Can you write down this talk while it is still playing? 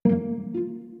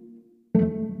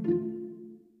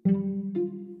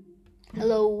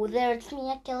there, it's me,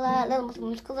 Akila, Little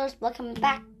Muslim Scholars. Welcome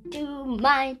back to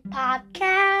my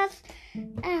podcast.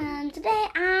 And today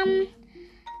I'm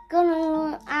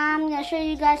gonna show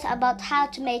you guys about how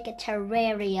to make a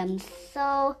terrarium.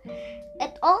 So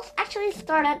it all actually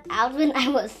started out when I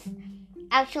was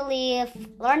actually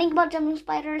learning about jumping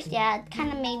spiders. Yeah, it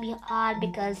kind of made me odd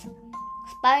because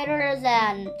spiders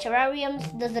and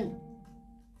terrariums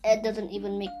doesn't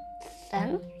even make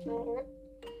sense.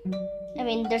 I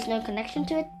mean, there's no connection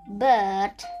to it,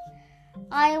 but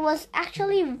I was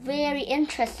actually very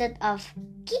interested of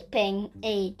keeping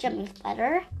a jumping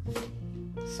spider.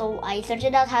 So I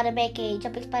searched out how to make a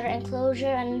jumping spider enclosure,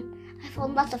 and I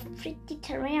found lots of pretty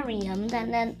terrariums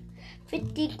and then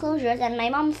pretty enclosures. And my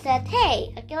mom said,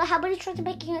 "Hey, Akila, how about you try to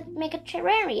make a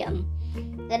terrarium?"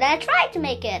 Then I tried to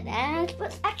make it, and it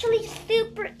was actually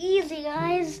super easy,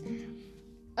 guys.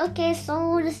 Okay,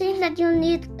 so the thing that you'll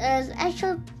need is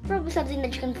actually probably something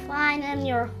that you can find in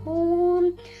your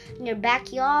home, in your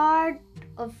backyard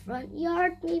or front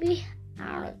yard, maybe. I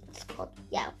don't know what it's called.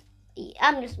 Yeah,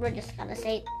 we're just gonna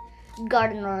say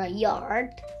garden or a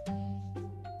yard.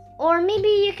 Or maybe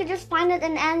you could just find it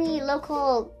in any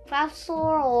local craft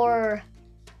store or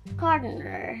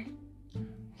gardener.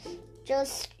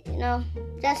 Just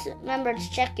remember to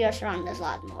check your surroundings a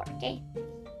lot more, okay?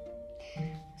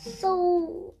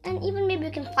 So, and even maybe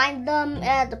you can find them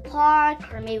at the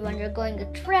park, or maybe when you're going a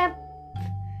trip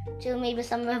to maybe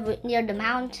somewhere near the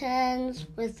mountains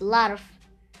with a lot of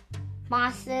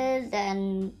mosses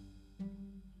and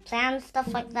plants,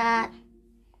 stuff like that.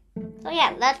 So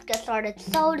yeah, let's get started.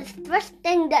 So the first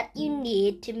thing that you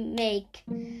need to make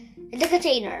is a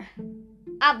container.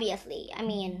 Obviously,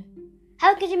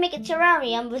 how could you make a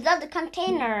terrarium without the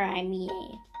container?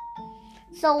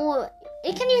 So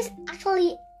you can use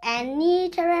actually any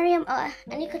terrarium or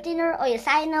any container. Or a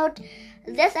side note,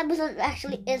 this episode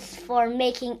actually is for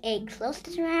making a closed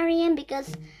terrarium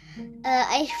because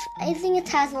I think it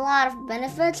has a lot of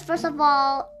benefits. First of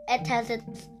all, it's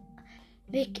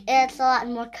a lot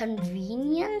more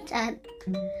convenient and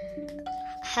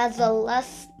has a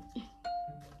less,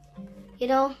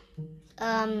 and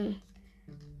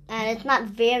it's not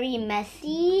very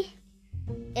messy.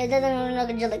 It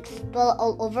doesn't just spill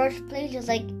all over the place, just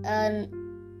like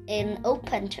an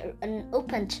open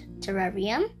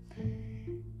terrarium.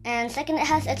 And second, it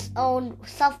has its own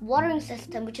self-watering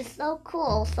system, which is so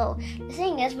cool. So the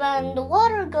thing is, when the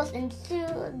water goes into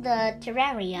the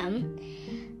terrarium,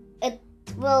 it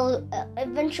will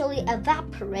eventually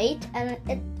evaporate, and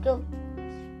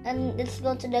it's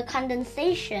going to the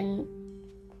condensation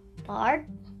part.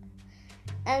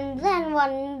 And then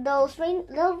when those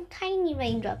little tiny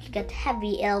raindrops get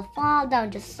heavy, it'll fall down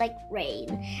just like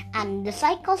rain. And the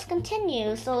cycles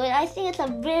continue. So I think it's a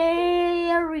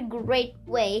very great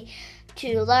way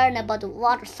to learn about the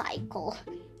water cycle.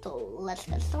 So let's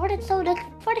get started. So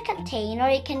for the container,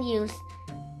 you can use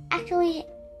actually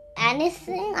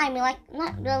anything. Not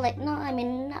really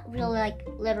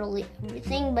literally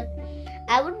everything, but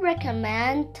I would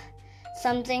recommend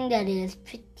something that is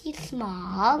pretty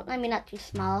small. Not too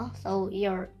small, so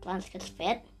your plants can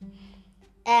fit.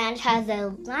 And it has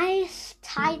a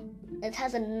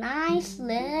nice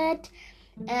lid,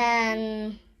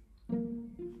 and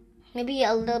maybe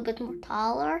a little bit more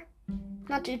taller.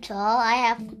 Not too tall.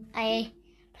 I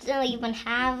personally even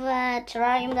have a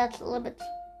terrarium that's a little bit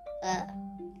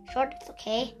short. It's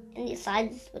okay. Any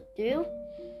sizes would do.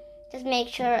 Just make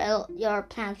sure your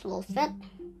plants will fit.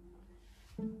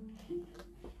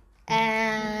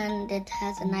 And it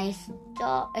has a nice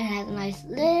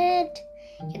lid.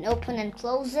 You can open and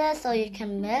close it so you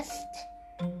can mist.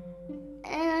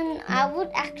 And I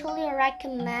would actually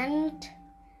recommend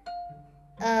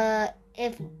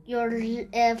if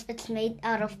it's made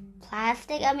out of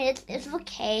plastic. It's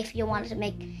okay if you want to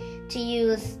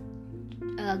use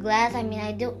glass. I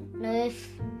don't know if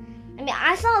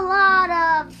I saw a lot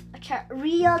of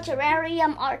real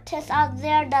terrarium artists out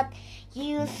there that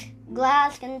use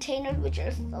glass containers, which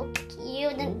are so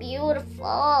cute and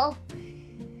beautiful.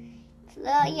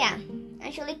 So yeah,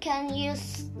 actually can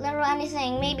use literally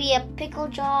anything. Maybe a pickle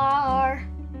jar,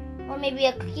 or maybe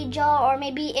a cookie jar, or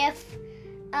maybe if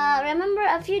remember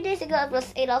a few days ago it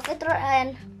was Eid al-Fitr,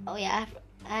 and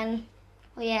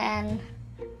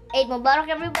Eid Mubarak,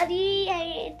 everybody.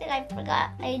 I think I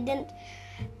forgot. I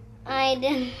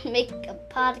didn't make a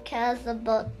podcast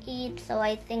about Eid, so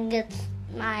I think it's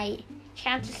my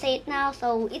chance to say it now.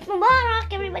 So Eid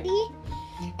Mubarak, everybody.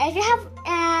 If you have,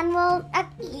 at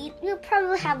Eid, you'll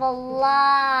probably have a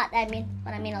lot.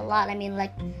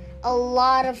 A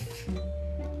lot of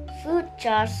food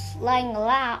jars lying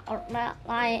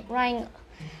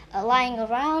lying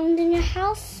around in your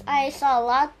house? I saw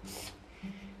lots.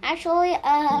 Actually,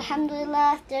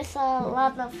 alhamdulillah, there's a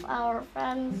lot of our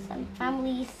friends and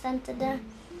family sent to them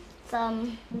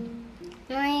some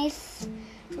nice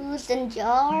foods in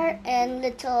jar and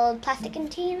little plastic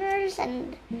containers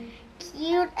and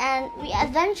cute, and we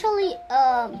eventually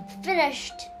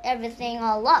finished everything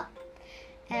all up.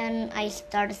 And I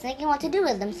started thinking what to do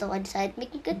with them, so I decided to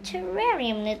make a good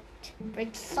terrarium. It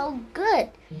looks so good.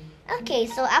 Okay,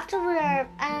 so after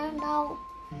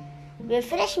we're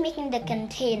finished making the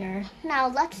container. Now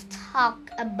let's talk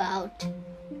about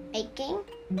making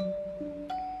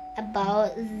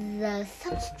about the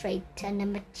substrate and the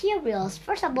materials.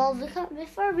 First of all,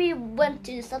 before we went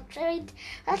to substrate,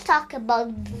 let's talk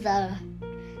about the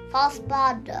false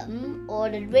bottom or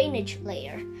the drainage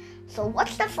layer. So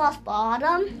what's the false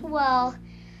bottom? Well,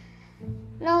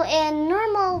 no, in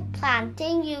normal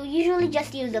planting, you usually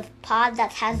just use a pot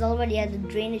that has already a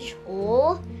drainage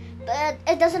hole, but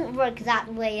it doesn't work that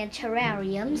way in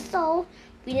terrarium, so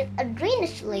we need a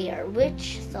drainage layer, we're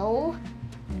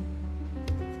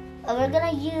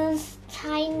gonna use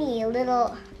tiny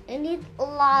little, you need a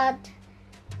lot,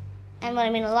 and when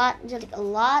I mean a lot, just like a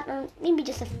lot, or maybe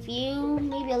just a few,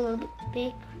 maybe a little bit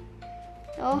big,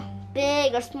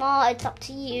 big or small, it's up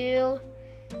to you.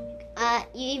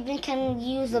 You even can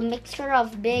use a mixture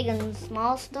of big and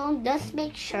small stone. Just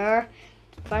make sure,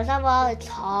 first of all, it's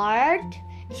hard,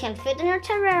 it can fit in your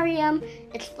terrarium,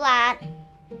 it's flat,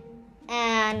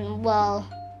 and well,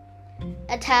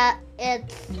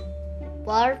 it's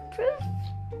waterproof.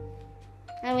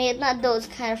 I mean, it's not those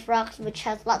kind of rocks which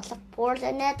has lots of pores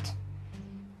in it.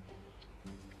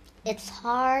 It's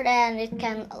hard and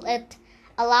it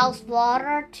allows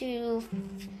water to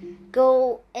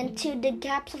go into the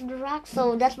gaps of the rock,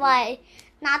 so that's why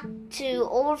not to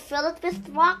overfill it with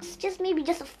rocks, just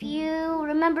a few.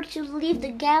 Remember to leave the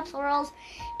gaps, or else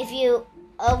if you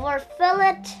overfill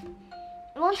it,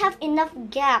 it won't have enough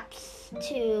gaps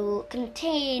to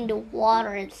contain the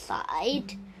water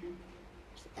inside.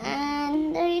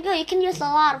 And there you go, you can use a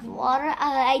lot of water,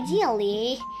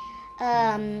 ideally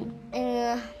from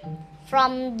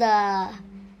the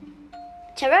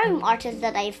terrarium artists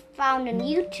that I found on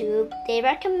YouTube. They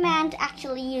recommend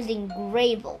actually using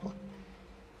gravel,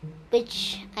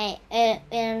 which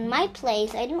in my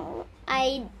place I'm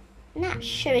not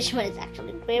sure which one is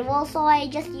actually gravel, so I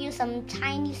just use some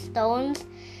tiny stones.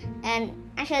 And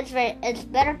actually it's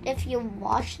better if you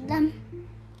wash them.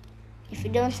 If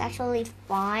you don't, it's actually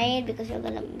fine because you're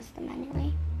gonna miss them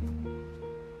anyway.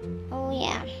 Oh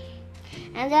yeah.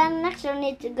 And then next you're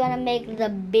gonna make the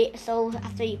base. So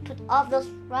after you put all those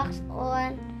rocks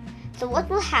on, so what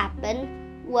will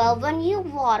happen? Well, when you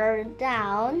water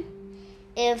down,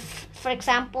 if for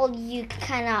example you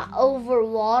kind of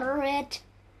overwater it,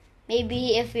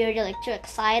 maybe if you're like too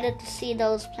excited to see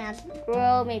those plants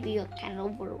grow, maybe you kind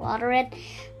of overwater it.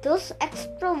 Those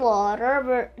extra water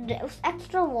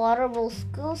will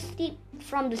go seep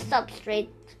from the substrate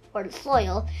or the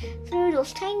soil through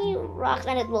those tiny rocks,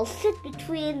 and it will sit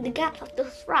between the gaps of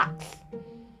those rocks.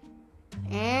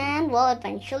 And well,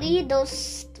 eventually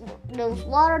those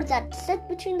water that sit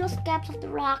between those gaps of the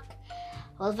rock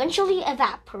will eventually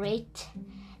evaporate,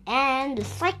 and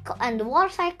the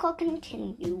water cycle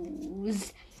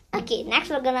continues. Okay, next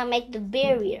we're gonna make the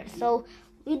barrier. So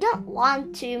we don't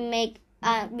want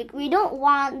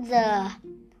the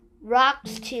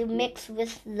rocks to mix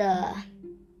with the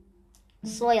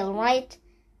soil, right?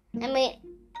 I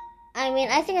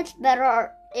think it's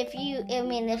better if you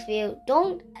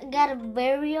don't get a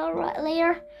barrier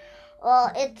layer.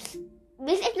 Well, it's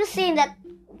basically saying that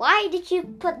why did you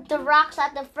put the rocks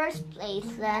at the first place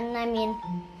then?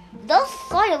 Those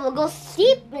soil will go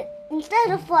seep, instead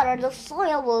of water, the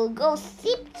soil will go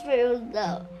seep through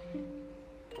the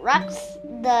rocks,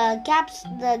 the gaps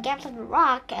of the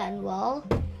rock, and well,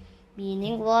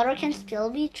 meaning water can still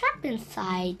be trapped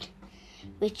inside,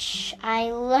 which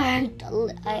I learned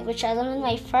in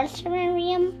my first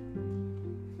terrarium.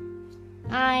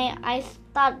 I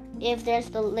thought if there's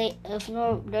no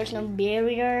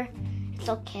barrier, it's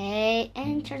okay,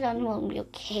 and it turned out it won't be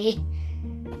okay.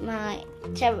 My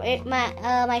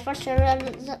first terrarium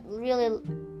doesn't really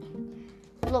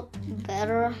look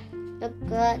good.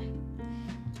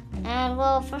 And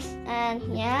well,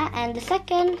 and the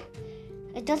second,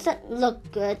 it doesn't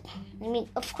look good.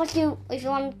 Of course, if you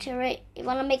want to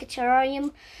make a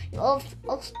terrarium,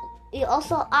 you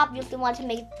also obviously want to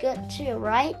make it good too,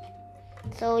 right?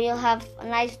 So you'll have a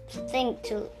nice thing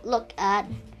to look at.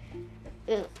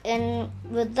 And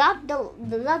without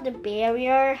the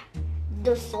barrier,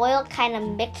 the soil kind of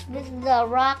mixed with the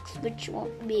rocks, which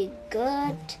won't be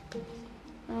good.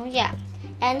 Oh yeah.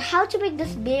 And how to make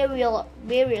this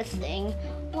barrier thing?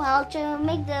 Well, to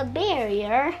make the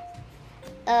barrier,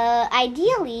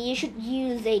 ideally you should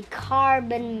use a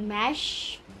carbon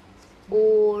mesh,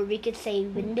 or we could say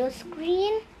window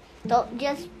screen.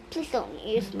 Please don't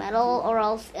use metal, or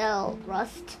else it'll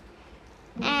rust.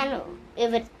 And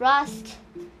if it rusts,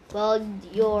 well,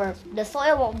 the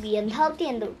soil won't be unhealthy,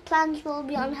 and the plants will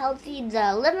be unhealthy.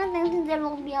 The living things there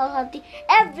won't be unhealthy.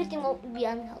 Everything will be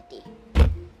unhealthy,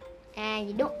 and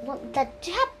you don't want that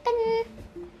to happen.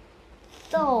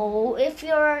 So, if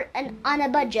you're on a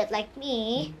budget like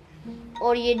me,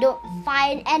 or you don't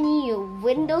find any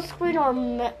window screen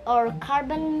or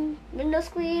carbon window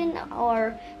screen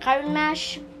or carbon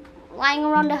mesh lying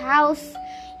around the house,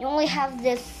 you only have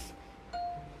this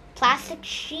plastic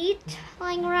sheet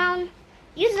lying around,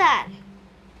 use that.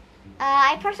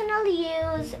 I personally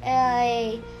use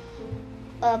a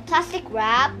plastic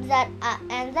wrap that,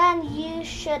 and then you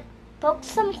should poke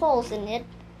some holes in it,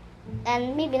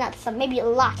 and maybe not some, maybe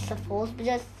lots of holes, but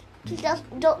just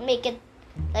don't make it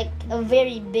like a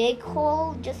very big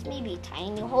hole, just maybe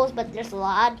tiny holes, but there's a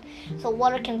lot, so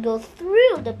water can go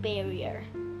through the barrier,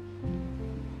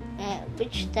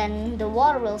 which then the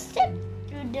water will sip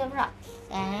through the rocks,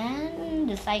 and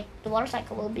the water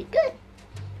cycle will be good.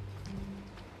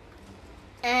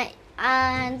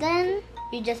 And then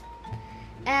you just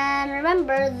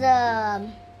remember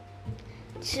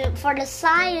for the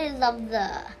size of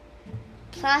the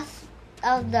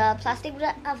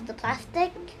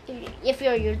plastic, if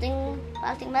you're using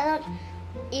plastic method,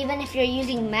 even if you're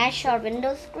using mesh or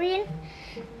window screen,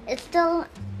 it's still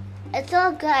a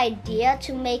good idea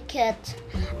to make it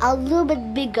a little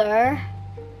bit bigger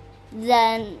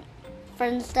than, for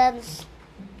instance,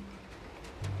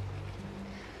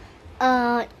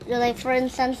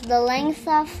 the length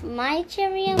of my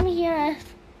terrarium here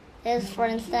is, for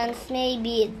instance,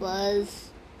 maybe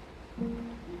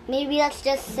let's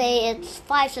just say it's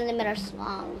 5 centimeters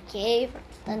long, okay?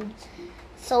 And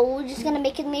so we're just gonna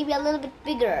make it maybe a little bit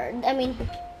bigger. I mean,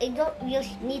 you don't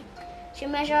really need to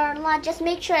measure a lot. Just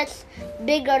make sure it's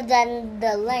bigger than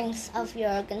the length of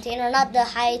your container, not the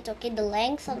height, okay? The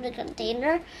length of the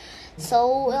container,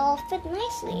 so it'll fit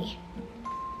nicely.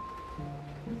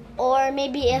 Or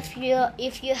maybe if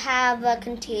you have a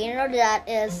container that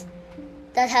has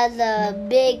a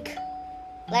big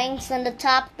length on the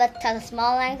top but has a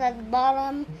small length at the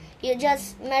bottom, you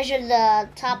just measure the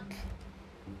top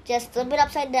just a bit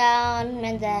upside down,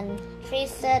 and then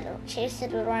chase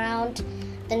it around,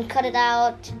 then cut it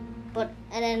out, and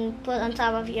then put on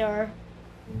top of your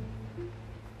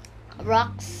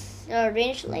rocks or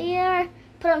drainage layer,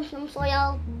 put on some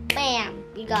soil, bam,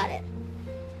 you got it.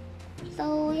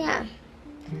 So yeah,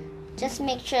 just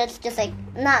make sure it's just like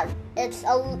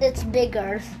it's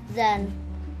bigger than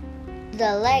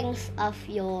the length of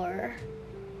your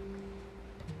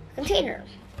container.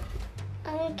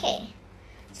 Okay,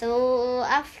 so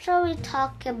after we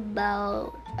talk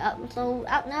about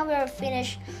now we're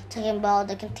finished talking about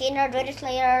the container, drainage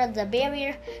layer, the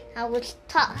barrier. Now it's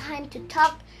time to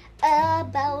talk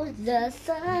about the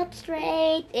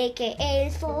substrate, aka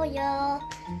soil.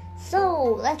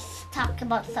 So let's talk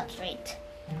about substrate.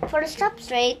 For the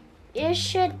substrate, you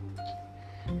should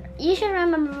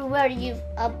remember where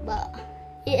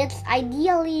it's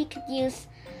ideally you could use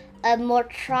a more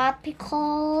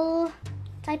tropical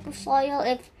type of soil.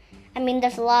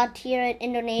 There's a lot here in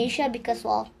Indonesia because,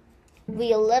 well,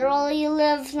 we literally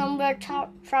live somewhere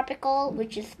tropical,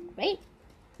 which is great.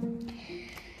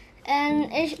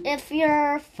 And if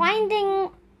you're finding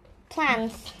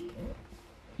plants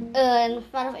in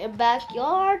front of your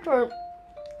backyard or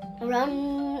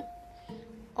around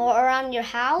your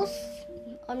house,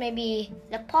 or maybe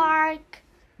the park,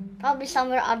 probably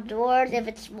somewhere outdoors if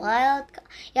it's wild,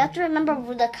 you have to remember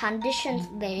the conditions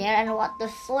there and what the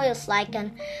soil is like,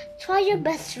 and try your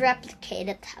best to replicate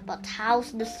it, about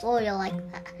how's the soil like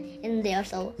that in there.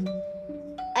 So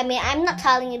I'm not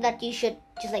telling you that you should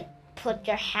just like put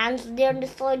your hands there in the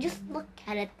soil. Just look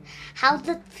at it. How does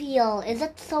it feel? Is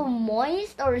it so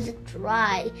moist or is it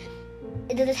dry?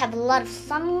 Does it have a lot of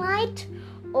sunlight,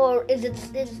 or is it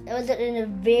in a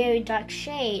very dark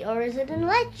shade, or is it in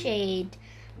light shade?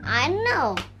 I don't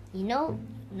know. You know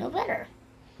better.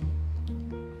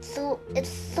 So it's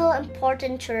so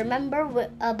important to remember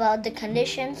about the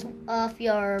conditions of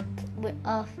where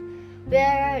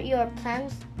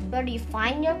do you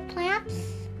find your plants.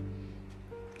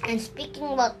 And speaking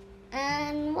about,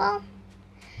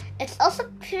 it's also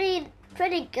pretty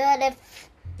good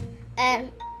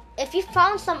if you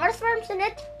found some earthworms in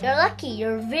it. You're lucky.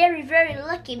 You're very, very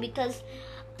lucky, because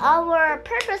our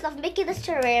purpose of making this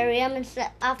terrarium is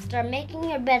that after making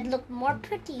your bed look more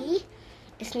pretty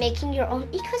is making your own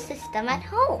ecosystem at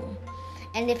home.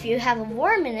 And if you have a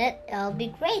worm in it, it'll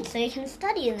be great so you can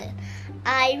study in it.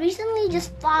 I recently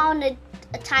just found a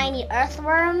tiny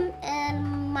earthworm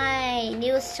in my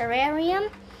newest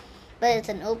terrarium, but it's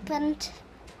an opened.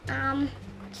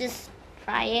 Just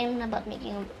trying about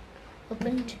making an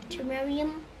opened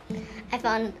terrarium. I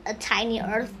found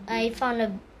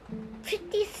a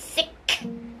pretty thick.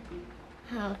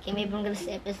 Okay, maybe I'm gonna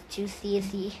say it's juicy.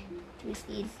 It's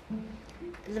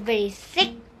a very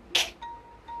thick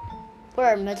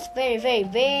worm. It's very, very,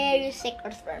 very thick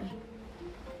earthworm.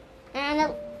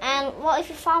 And well, if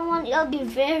you found one, you'll be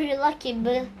very lucky,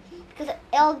 because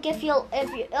it'll give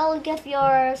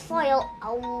your soil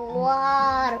a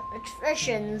lot of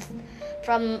nutrition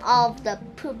from all of the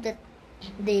poop that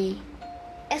they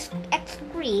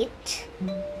excrete,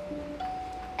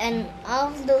 and all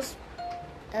of those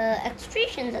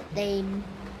excretions that they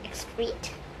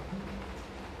excrete.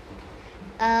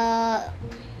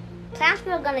 Plants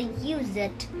are gonna use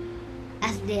it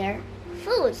as their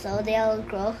food, so they'll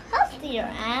grow healthier,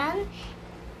 and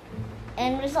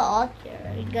in result,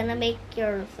 you're gonna make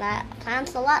your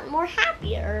plants a lot more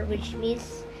happier, which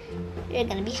means you're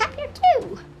gonna be happier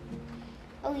too.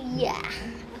 Oh yeah.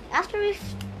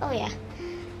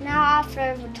 Now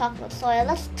after we talk about soil,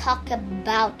 let's talk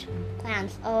about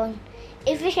plants. Oh,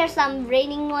 if you hear some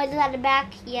raining noises at the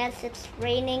back, yes, it's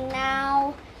raining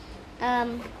now.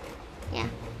 Yeah.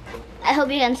 I hope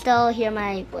you can still hear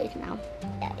my voice now.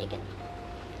 Yeah, you can.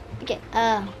 Okay,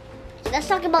 let's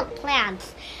talk about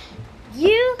plants.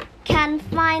 You can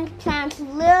find plants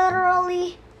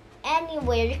literally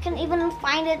anywhere. You can even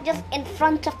find it just in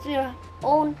front of your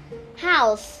own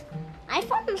house. I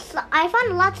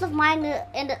found lots of mine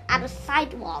at the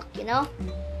sidewalk, you know.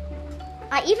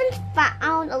 I even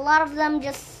found a lot of them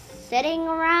just sitting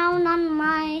around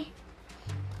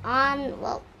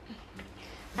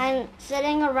I'm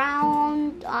sitting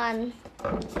around on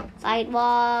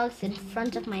sidewalks, in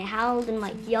front of my house, in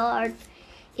my yard,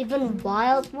 even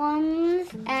wild ones.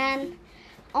 And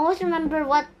always remember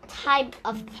what type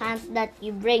of plants that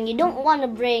you bring. You don't want to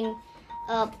bring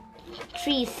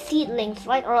tree seedlings,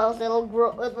 right? Or else it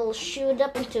will shoot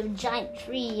up into a giant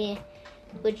tree,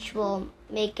 which will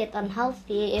make it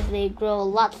unhealthy if they grow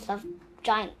lots of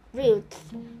giant roots,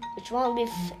 which won't be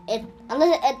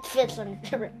unless it fits on the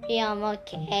terrarium,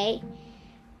 okay?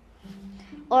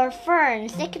 Or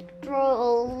ferns, they could grow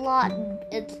a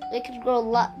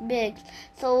lot big.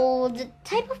 So the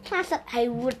type of plants that I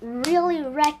would really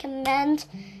recommend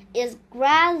is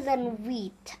grass and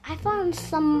wheat. I found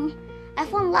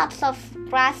lots of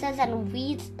grasses and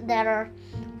weeds that are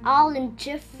all in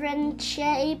different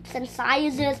shapes and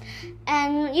sizes,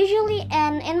 and usually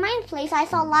in my place I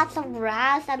saw lots of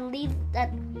grass and leaves that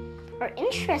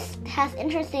has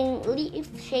interesting leaf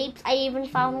shapes. I even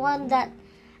found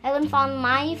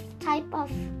my type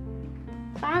of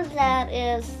plant that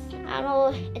is, I don't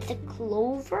know, it's a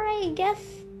clover, I guess.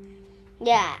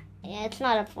 Yeah, it's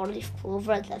not a 4-leaf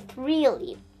clover, it's a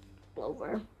 3-leaf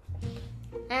clover.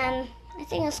 And I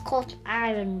think it's called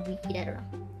ironweed. I don't know.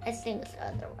 I think it's the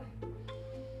other one.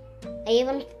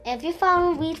 If you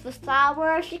found weeds with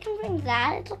flowers, you can bring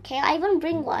that. It's okay. I even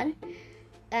bring one,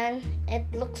 and it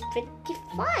looks pretty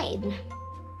fine.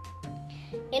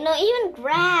 You know, even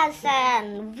grass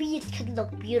and weeds could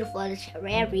look beautiful in a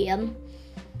terrarium.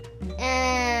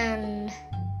 And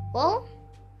well,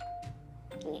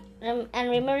 and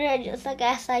remember, just like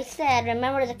as I said,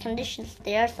 remember the conditions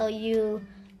there, so you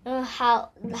know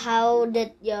how will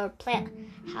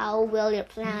your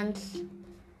plants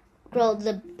grow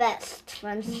the best. For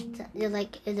instance,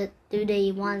 do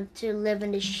they want to live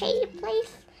in a shady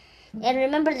place? And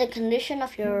remember the condition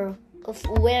of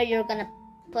where you're gonna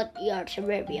put your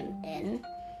terrarium in.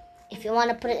 If you want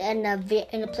to put it in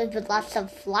a place with lots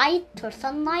of light or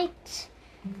sunlight,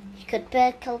 you could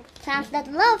pick plants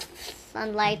that love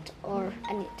sunlight or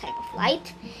any type of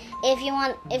light. If you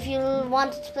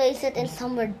want to place it in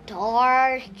somewhere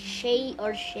dark,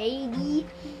 shady,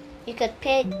 you could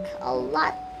pick a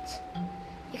lot.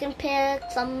 You can pick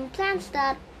some plants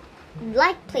that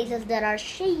like places that are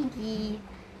shady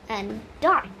and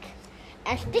dark.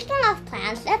 And speaking of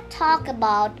plants, let's talk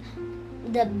about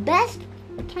the best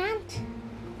plant.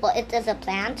 Well, it is a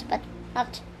plant, but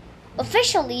not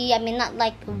officially. I mean, not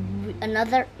like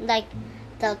another, like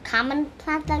the common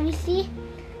plant that we see.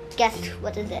 Guess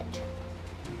what is it?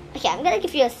 Okay, I'm gonna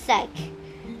give you a sec.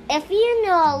 If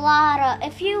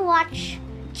you watch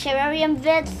terrarium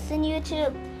vids on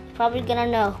YouTube, you're probably gonna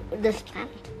know this plant.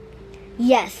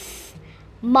 Yes,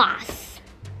 moss.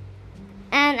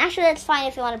 And actually, it's fine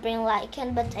if you want to bring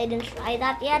lichen, but I didn't try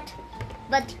that yet.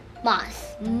 But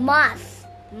moss.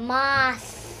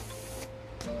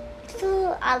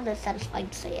 Still, I'm not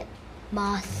satisfied to say it.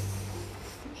 Moss.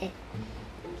 Okay.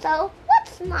 So,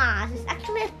 what's moss? It's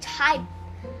actually a type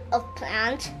of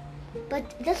plant, but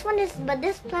this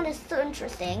plant is so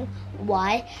interesting.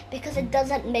 Why? Because it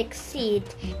doesn't make seed.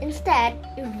 Instead,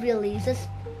 it releases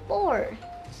spores.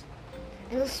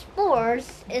 And the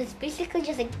spores is basically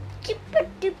just like super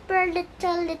duper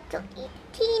little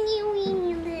teeny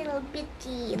weeny little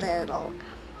bitty little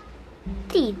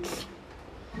seeds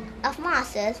of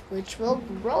mosses which will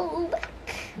grow back.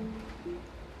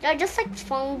 They're just like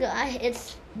fungi.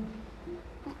 It's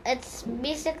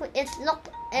basically look,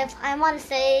 if I want to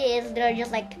say is they're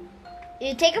just like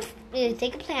you take a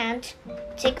plant,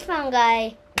 take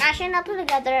fungi, mash it up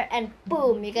together, and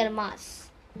boom, you get a moss.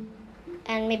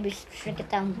 And maybe shrink it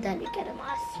down, then you get a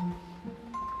moss.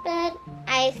 But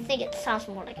I think it sounds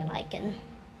more like a lichen.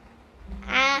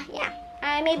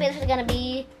 Maybe this is gonna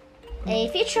be a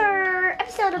future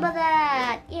episode about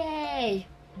that. Yay!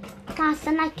 Moss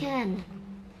and lichen.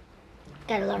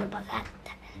 Gotta learn about that.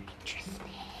 That's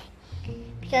interesting.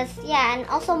 Because and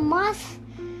also moss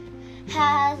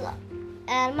are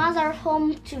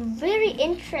home to very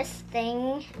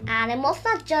interesting animals,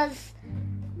 not just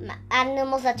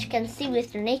animals that you can see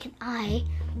with your naked eye,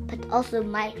 but also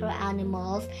micro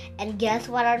animals. And guess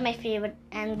what are my favorite?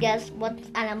 And guess what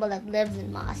animal that lives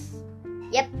in moss?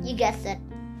 Yep, you guessed it.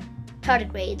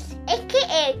 Tardigrades,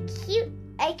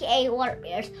 aka water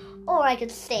bears, or I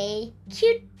could say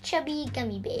cute, chubby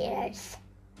gummy bears.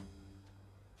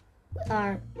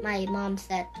 Or my mom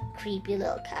said creepy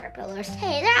little caterpillars.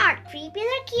 Hey, they aren't creepy,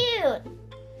 they're cute.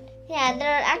 Yeah,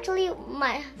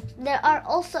 there are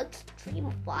also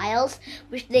extremophiles,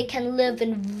 which they can live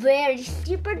in very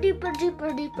super duper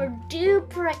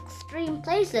extreme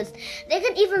places. They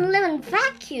can even live in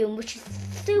vacuum, which is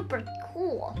super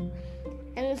cool,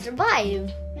 and survive.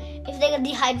 If they get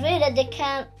dehydrated,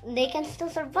 they can still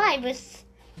survive with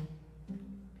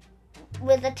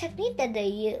the technique that they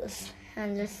use,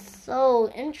 and it's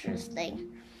so interesting.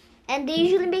 And they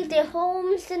usually make their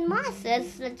homes in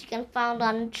mosses that you can find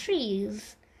on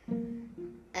trees.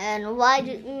 And why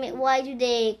do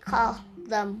they call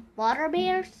them water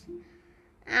bears?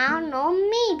 I don't know.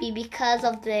 Maybe because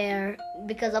of their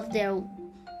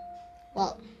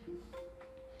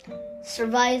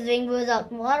surviving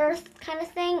without water kind of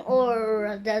thing,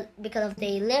 or because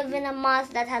they live in a moss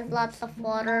that has lots of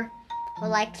water, or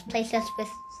like places with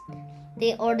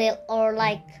or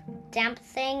like damp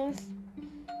things.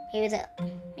 Maybe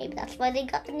that's why they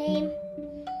got the name.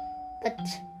 But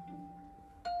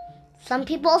some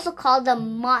people also call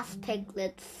them moss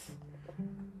piglets,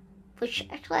 which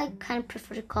actually I kind of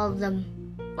prefer to call them.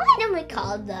 Why don't we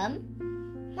call them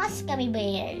moss gummy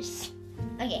bears?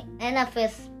 Okay, enough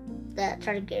with the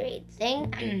tardigrade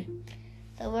thing.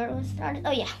 So where we started?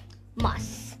 Oh yeah,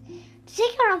 moss. To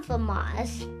take care of the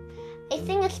moss, I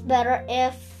think it's better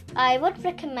if I would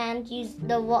recommend for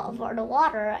the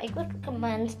water. I would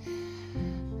recommend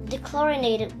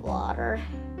dechlorinated water.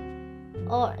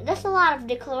 Or there's a lot of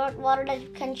dechlorinated water that you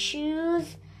can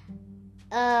choose.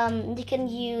 You can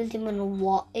use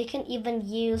you can even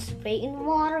use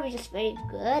rainwater, which is very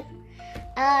good.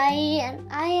 I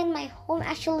in my home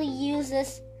actually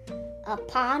uses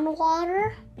pond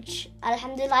water, which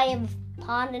alhamdulillah I have a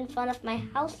pond in front of my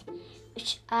house,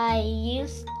 which I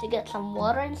use to get some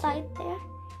water inside there.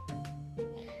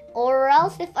 Or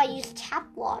else if I use tap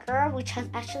water, which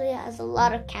has a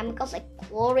lot of chemicals like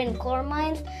chlorine,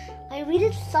 chloramines. I read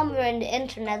it somewhere in the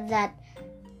internet that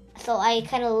so I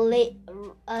kind of let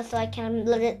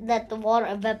the water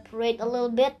evaporate a little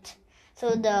bit, so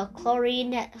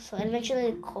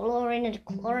eventually the chlorine and the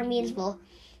chloramines will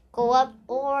go up,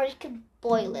 or you could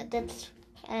boil it. That's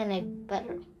kind of a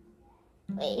better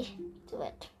way to do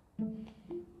it.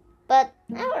 But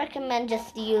I would recommend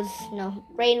just to use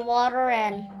rainwater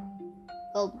and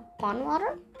pond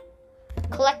water,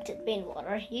 collected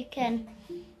rainwater. You can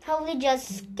probably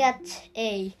just get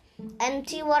a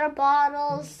empty water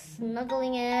bottle,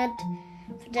 snuggling it,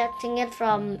 protecting it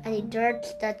from any dirt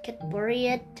that could bury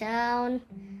it down.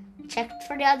 Checked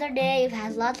for the other day. If it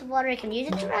has lots of water, you can use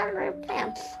it to water your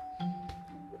plants.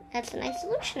 That's a nice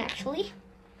solution, actually.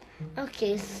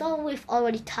 Okay, so we've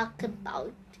already talked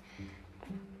about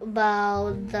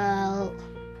the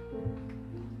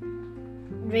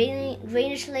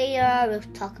drainage layer.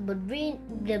 We've talked about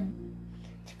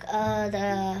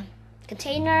the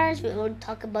containers. We will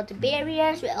talk about the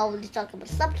barriers. We already talked about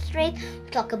substrate. We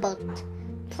talk about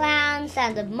plants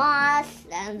and the moss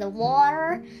and the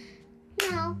water.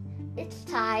 Now it's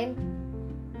time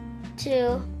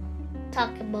to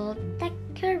talk about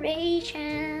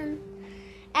decoration.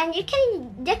 And you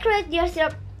can decorate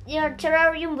your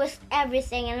terrarium with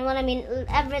everything. And when I mean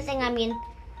everything, I mean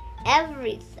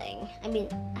everything. I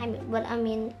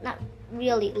mean not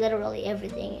really literally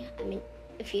everything. I mean,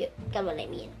 if you get what I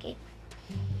mean, okay.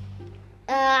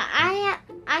 I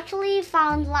actually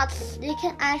found lots. You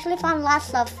can actually found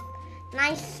lots of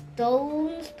nice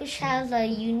stones which has a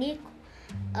unique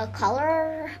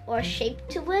color or shape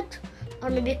to it. Or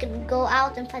maybe you could go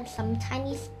out and find some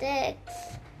tiny sticks.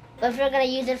 But if you're gonna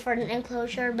use it for an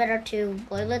enclosure, better to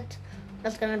boil it.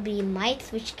 There's gonna be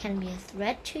mites, which can be a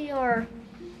threat to your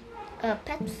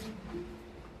pets.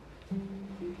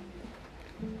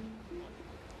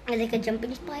 I like a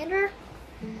jumping spider.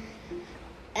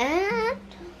 And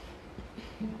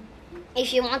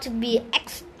if you want to be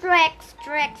extra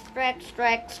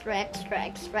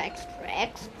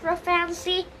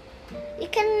fancy, you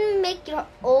can make your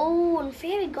own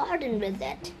fairy garden with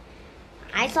it.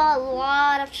 I saw a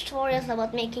lot of tutorials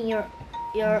about making your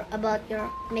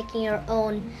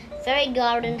own fairy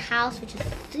garden house, which is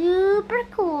super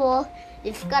cool.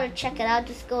 You've got to check it out.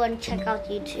 Just go and check out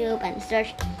YouTube and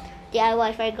search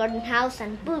DIY fairy garden house,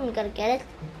 and boom, you gotta get it.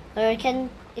 Or you can,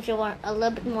 if you want a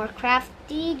little bit more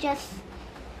crafty, just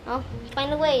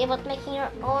find a way about making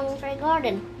your own fairy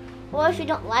garden. Or if you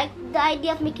don't like the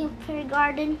idea of making a fairy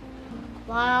garden,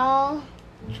 well,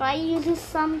 try using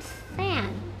some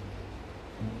sand.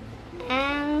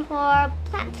 And for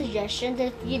plant suggestions,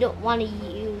 if you don't want to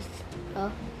use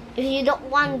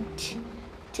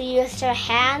your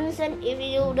hands, and if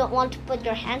you don't want to put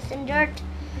your hands in dirt,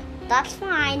 that's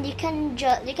fine. You can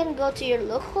go to your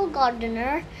local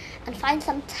gardener and find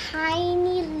some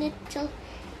tiny little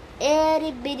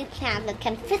itty bitty plants that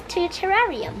can fit to your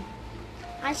terrarium.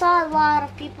 I saw a lot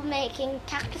of people making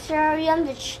cactus terrariums,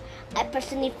 which I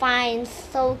personally find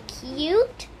so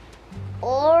cute.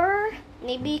 Or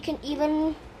maybe you can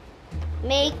even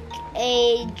make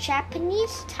a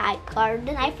Japanese type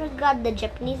garden. I forgot the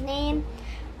Japanese name,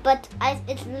 but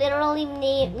it's literally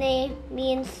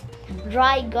means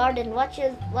dry garden. What's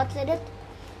it?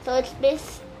 So it's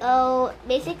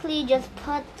basically just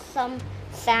put some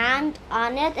sand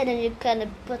on it, and then you kind of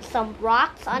put some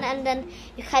rocks on it, and then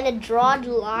you kind of draw the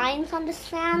lines on the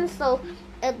sand, so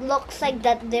it looks like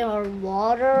that there are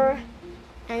water,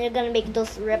 and you're gonna make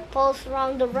those ripples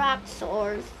around the rocks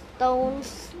or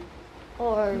stones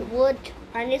or wood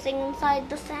or anything inside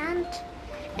the sand,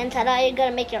 and tada, you're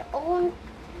gonna make your own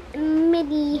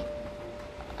mini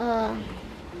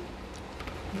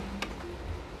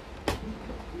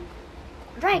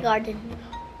dry garden.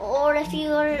 Or if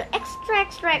you're extra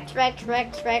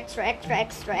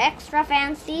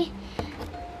fancy,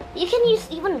 you can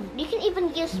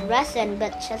even use resin,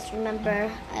 but just remember,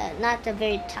 not a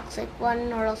very toxic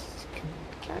one, or else it could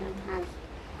kill the plants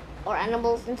or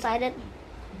animals inside it.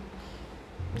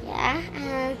 Yeah,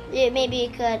 and maybe you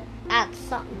could add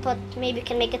maybe you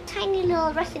can make a tiny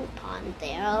little resin pond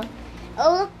there.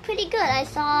 It'll look pretty good. I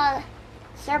saw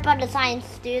Serpa Designs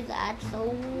do that,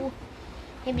 so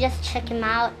maybe just check him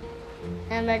out.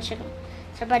 Remember, check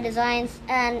Serpa Designs,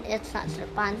 and it's not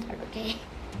Serpa, okay?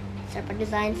 Serpa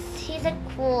Designs. He's a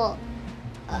cool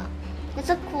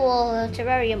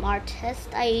terrarium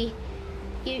artist. I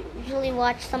usually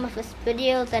watch some of his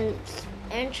videos, and it's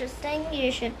interesting.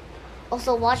 You should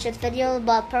also watch his video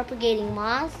about propagating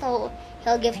moss, so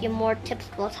he'll give you more tips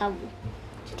about how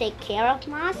to take care of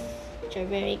moss, which are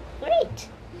very great.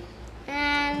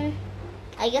 And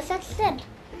I guess that's it.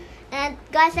 And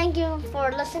guys, thank you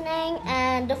for listening,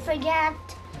 and don't forget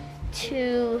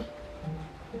to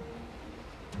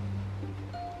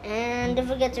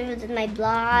visit my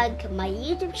blog, my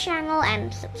YouTube channel,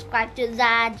 and subscribe to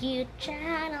that YouTube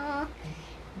channel.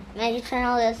 My YouTube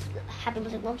channel is Happy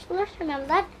Music Homeschoolers, remember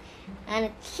that.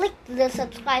 And click the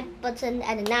subscribe button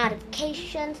and the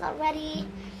notifications already.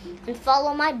 And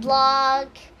follow my blog.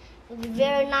 It would be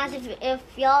very nice if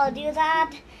y'all do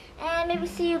that. And maybe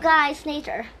see you guys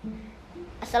later.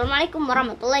 Assalamualaikum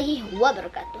warahmatullahi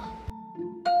wabarakatuh.